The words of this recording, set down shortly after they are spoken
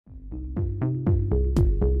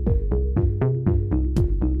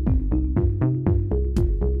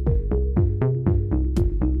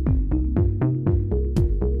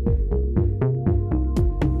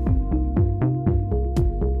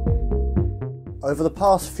Over the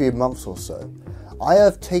past few months or so, I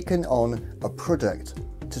have taken on a project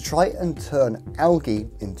to try and turn algae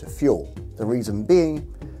into fuel. The reason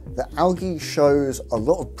being that algae shows a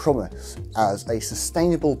lot of promise as a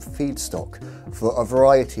sustainable feedstock for a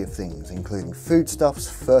variety of things, including foodstuffs,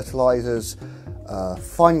 fertilizers,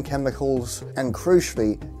 fine chemicals, and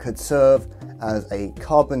crucially could serve as a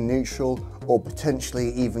carbon neutral or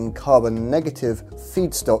potentially even carbon negative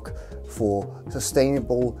feedstock for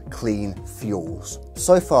sustainable clean fuels.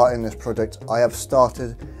 So far in this project I have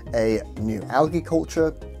started a new algae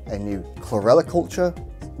culture, a new Chlorella culture,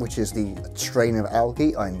 which is the strain of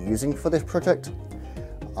algae I'm using for this project.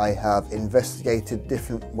 I have investigated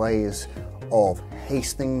different ways of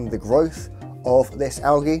hastening the growth of this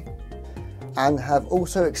algae and have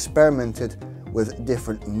also experimented with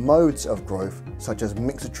different modes of growth such as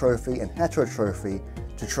mixotrophy and heterotrophy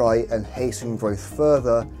to try and hasten growth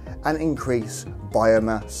further and increase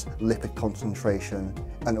biomass, lipid concentration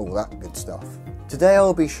and all that good stuff. Today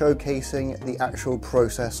I'll be showcasing the actual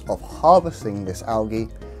process of harvesting this algae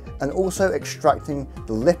and also extracting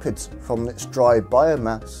the lipids from its dry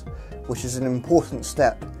biomass, which is an important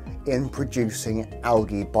step in producing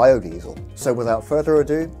algae biodiesel. So without further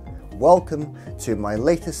ado, welcome to my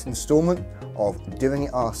latest installment of Doing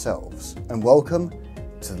It Ourselves, and welcome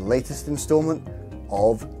to the latest installment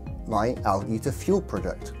of my algae to fuel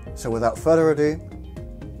project. So without further ado,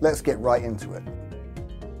 let's get right into it.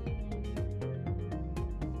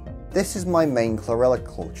 This is my main Chlorella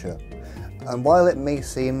culture, and while it may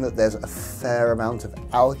seem that there's a fair amount of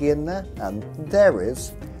algae in there, and there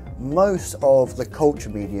is, most of the culture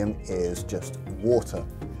medium is just water,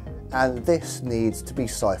 and this needs to be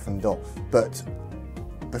siphoned off. But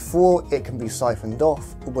before it can be siphoned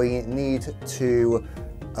off, we need to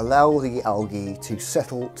allow the algae to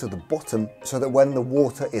settle to the bottom so that when the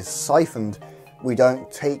water is siphoned, we don't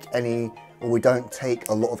take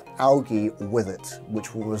a lot of algae with it,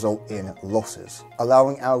 which will result in losses.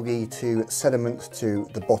 Allowing algae to sediment to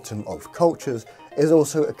the bottom of cultures is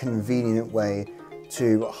also a convenient way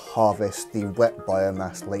to harvest the wet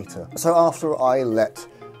biomass later. So after I let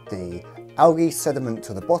the algae sediment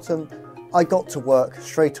to the bottom, I got to work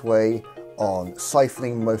straight away on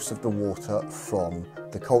siphoning most of the water from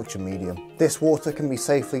the culture medium. This water can be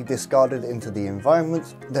safely discarded into the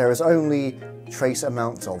environment. There is only trace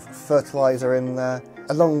amounts of fertilizer in there,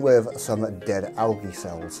 along with some dead algae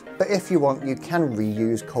cells. But if you want, you can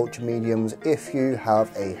reuse culture mediums if you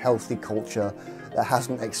have a healthy culture that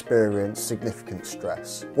hasn't experienced significant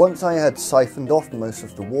stress. Once I had siphoned off most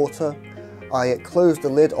of the water, I closed the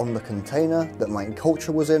lid on the container that my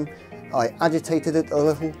culture was in, I agitated it a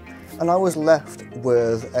little, and I was left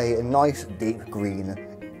with a nice deep green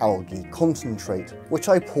algae concentrate, which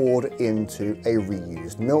I poured into a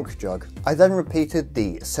reused milk jug. I then repeated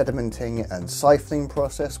the sedimenting and siphoning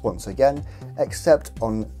process once again, except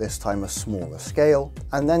on this time a smaller scale,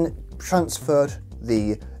 and then transferred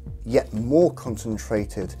the yet more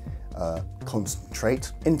concentrated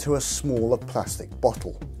concentrate into a smaller plastic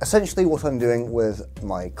bottle. Essentially what I'm doing with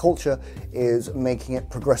my culture is making it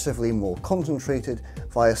progressively more concentrated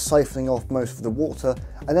via siphoning off most of the water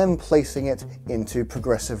and then placing it into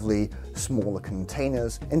progressively smaller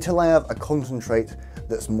containers until I have a concentrate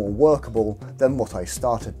that's more workable than what I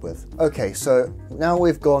started with. Okay, so now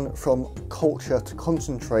we've gone from culture to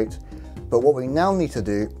concentrate, but what we now need to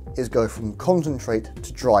do is go from concentrate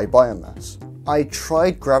to dry biomass. I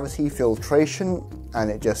tried gravity filtration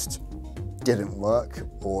and it just didn't work,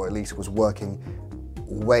 or at least was working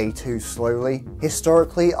way too slowly.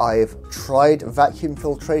 Historically, I've tried vacuum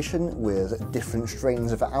filtration with different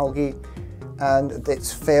strains of algae and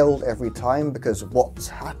it's failed every time because what's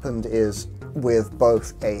happened is with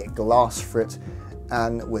both a glass frit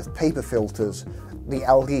and with paper filters, the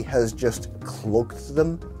algae has just clogged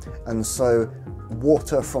them, and so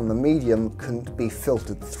water from the medium couldn't be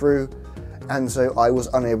filtered through, and so I was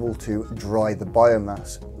unable to dry the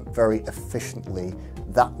biomass very efficiently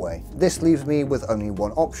that way. This leaves me with only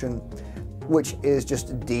one option, which is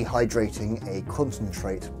just dehydrating a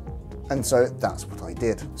concentrate, and so that's what I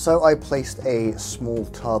did. So I placed a small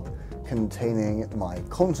tub containing my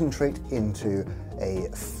concentrate into a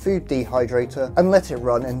food dehydrator and let it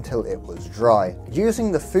run until it was dry.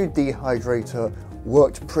 Using the food dehydrator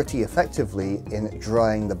worked pretty effectively in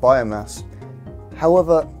drying the biomass.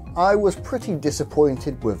 However, I was pretty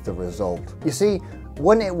disappointed with the result. You see,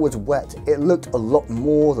 when it was wet, it looked a lot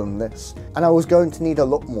more than this, and I was going to need a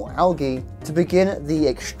lot more algae to begin the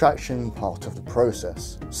extraction part of the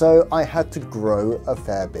process. So I had to grow a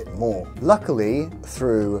fair bit more. Luckily,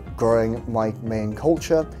 through growing my main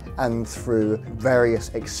culture and through various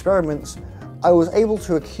experiments, I was able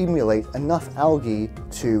to accumulate enough algae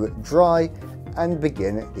to dry and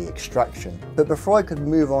begin the extraction. But before I could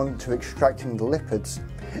move on to extracting the lipids,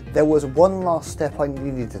 there was one last step I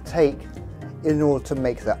needed to take in order to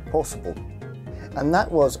make that possible, and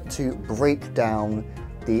that was to break down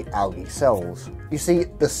the algae cells. You see,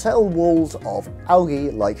 the cell walls of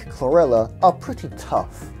algae like Chlorella are pretty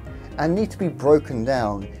tough and need to be broken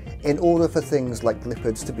down in order for things like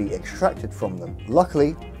lipids to be extracted from them.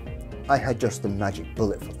 Luckily, I had just the magic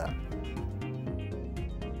bullet for that.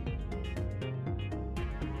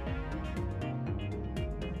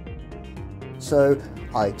 So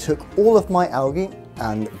I took all of my algae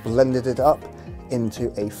and blended it up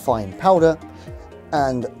into a fine powder,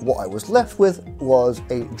 and what I was left with was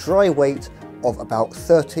a dry weight of about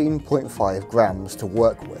 13.5 grams to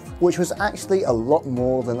work with, which was actually a lot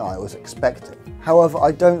more than I was expecting. However,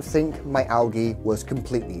 I don't think my algae was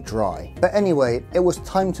completely dry. But anyway, it was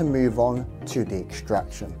time to move on to the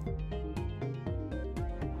extraction.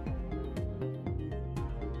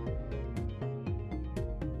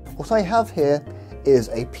 What I have here is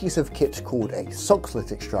a piece of kit called a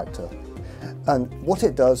Soxhlet extractor, and what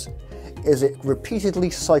it does is it repeatedly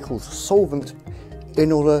cycles solvent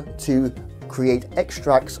in order to create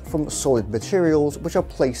extracts from solid materials which are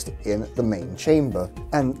placed in the main chamber.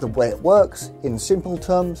 And the way it works, in simple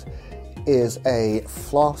terms, is a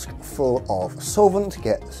flask full of solvent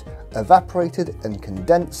gets evaporated and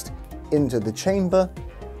condensed into the chamber.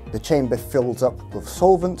 The chamber fills up with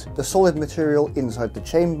solvent. The solid material inside the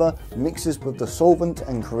chamber mixes with the solvent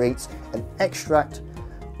and creates an extract,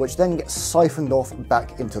 which then gets siphoned off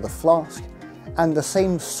back into the flask, and the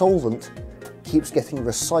same solvent keeps getting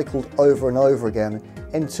recycled over and over again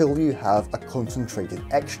until you have a concentrated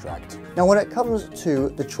extract. Now, when it comes to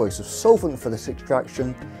the choice of solvent for this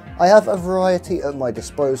extraction, I have a variety at my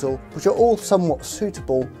disposal which are all somewhat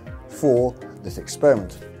suitable for this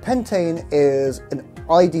experiment. Pentane is an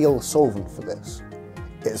ideal solvent for this.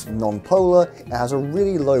 It's non-polar, it has a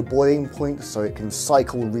really low boiling point, so it can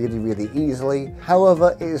cycle really easily.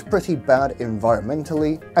 However, it is pretty bad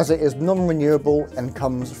environmentally, as it is non-renewable and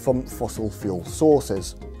comes from fossil fuel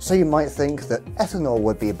sources. So you might think that ethanol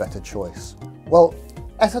would be a better choice. Well,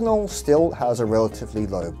 ethanol still has a relatively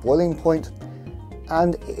low boiling point,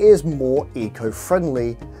 and it is more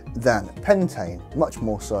eco-friendly than pentane, much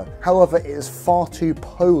more so. However, it is far too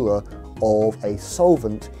polar of a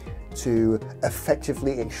solvent to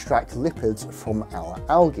effectively extract lipids from our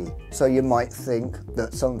algae. So you might think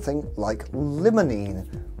that something like limonene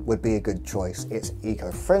would be a good choice. It's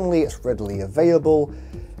eco-friendly, it's readily available,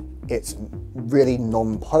 it's really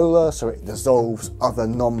non-polar, so it dissolves other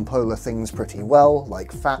non-polar things pretty well,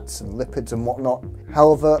 like fats and lipids and whatnot.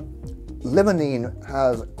 However, limonene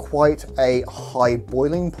has quite a high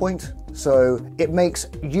boiling point, so it makes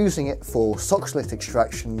using it for Soxhlet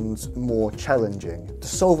extractions more challenging. The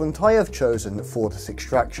solvent I have chosen for this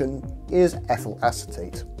extraction is ethyl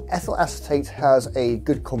acetate. Ethyl acetate has a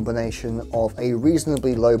good combination of a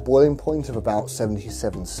reasonably low boiling point of about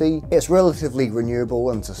 77 C. It's relatively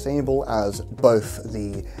renewable and sustainable, as both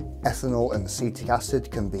the ethanol and acetic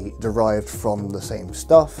acid can be derived from the same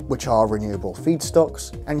stuff, which are renewable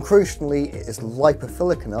feedstocks. And crucially, it is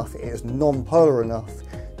lipophilic enough, it is non-polar enough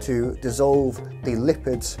to dissolve the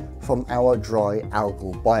lipids from our dry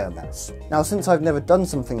algal biomass. Now, since I've never done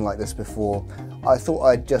something like this before, I thought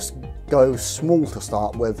I'd just go small to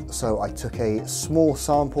start with, so I took a small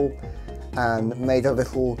sample and made a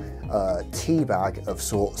little tea bag of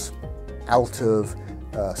sorts out of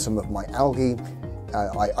some of my algae.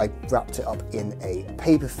 I wrapped it up in a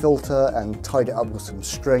paper filter and tied it up with some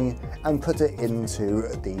string and put it into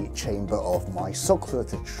the chamber of my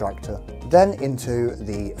Soxhlet extractor. Then into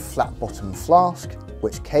the flat bottom flask,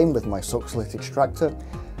 which came with my Soxhlet extractor,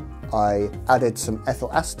 I added some ethyl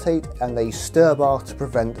acetate and a stir bar to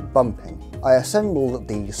prevent bumping. I assembled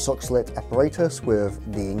the Soxhlet apparatus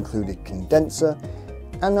with the included condenser,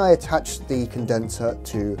 and I attached the condenser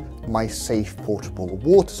to my safe portable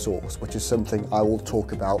water source, which is something I will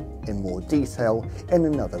talk about in more detail in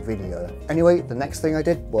another video. Anyway, the next thing I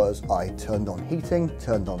did was I turned on heating,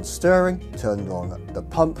 turned on stirring, turned on the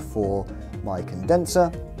pump for my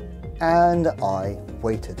condenser, and I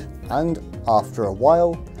waited. And after a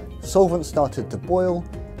while, solvent started to boil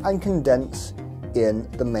and condense in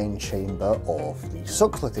the main chamber of the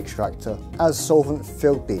Soxhlet extractor. As solvent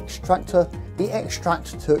filled the extractor, the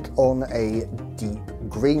extract took on a deep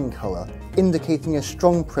green colour, indicating a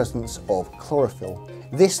strong presence of chlorophyll.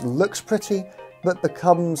 This looks pretty, but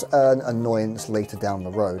becomes an annoyance later down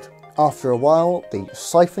the road. After a while, the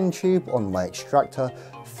siphon tube on my extractor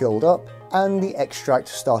filled up and the extract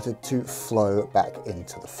started to flow back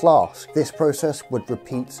into the flask. This process would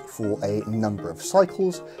repeat for a number of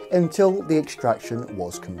cycles until the extraction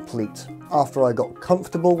was complete. After I got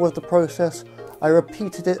comfortable with the process, I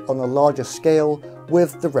repeated it on a larger scale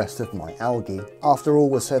with the rest of my algae. After all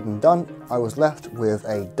was said and done, I was left with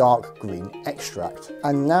a dark green extract.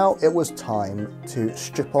 And now it was time to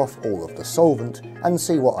strip off all of the solvent and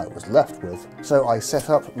see what I was left with. So I set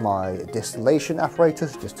up my distillation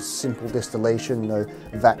apparatus, just a simple distillation, no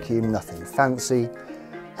vacuum, nothing fancy.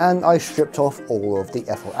 And I stripped off all of the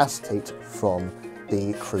ethyl acetate from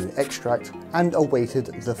the crude extract and awaited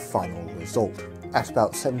the final result. At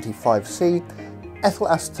about 75°C, ethyl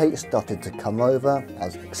acetate started to come over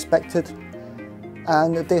as expected,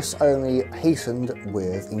 and this only hastened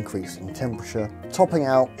with increasing temperature, topping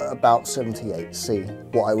out at about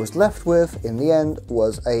 78°C. What I was left with in the end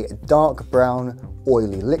was a dark brown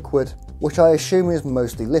oily liquid, which I assume is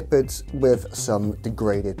mostly lipids with some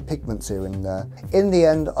degraded pigments here and there. In the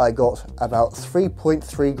end, I got about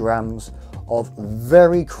 3.3 grams of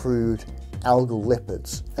very crude algal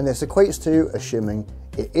lipids, and this equates to, assuming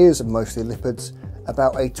it is mostly lipids,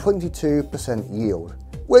 about a 22% yield,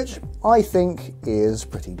 which I think is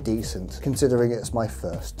pretty decent considering it's my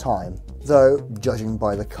first time. Though, judging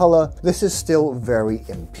by the colour, this is still very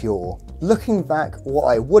impure. Looking back, what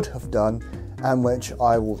I would have done, and which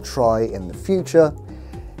I will try in the future,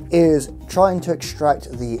 is trying to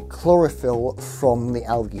extract the chlorophyll from the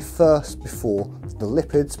algae first before the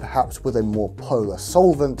lipids, perhaps with a more polar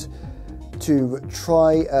solvent, to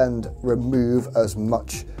try and remove as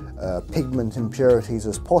much pigment impurities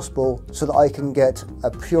as possible so that I can get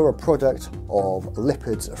a purer product of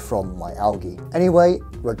lipids from my algae. Anyway,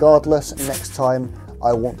 regardless, next time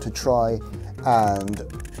I want to try and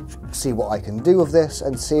see what I can do with this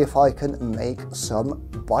and see if I can make some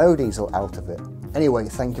biodiesel out of it. Anyway,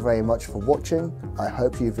 thank you very much for watching. I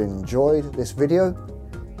hope you've enjoyed this video.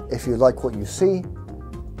 If you like what you see,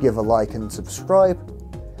 give a like and subscribe,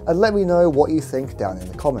 and let me know what you think down in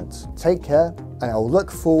the comments. Take care, and I'll look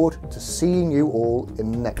forward to seeing you all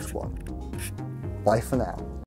in the next one. Bye for now.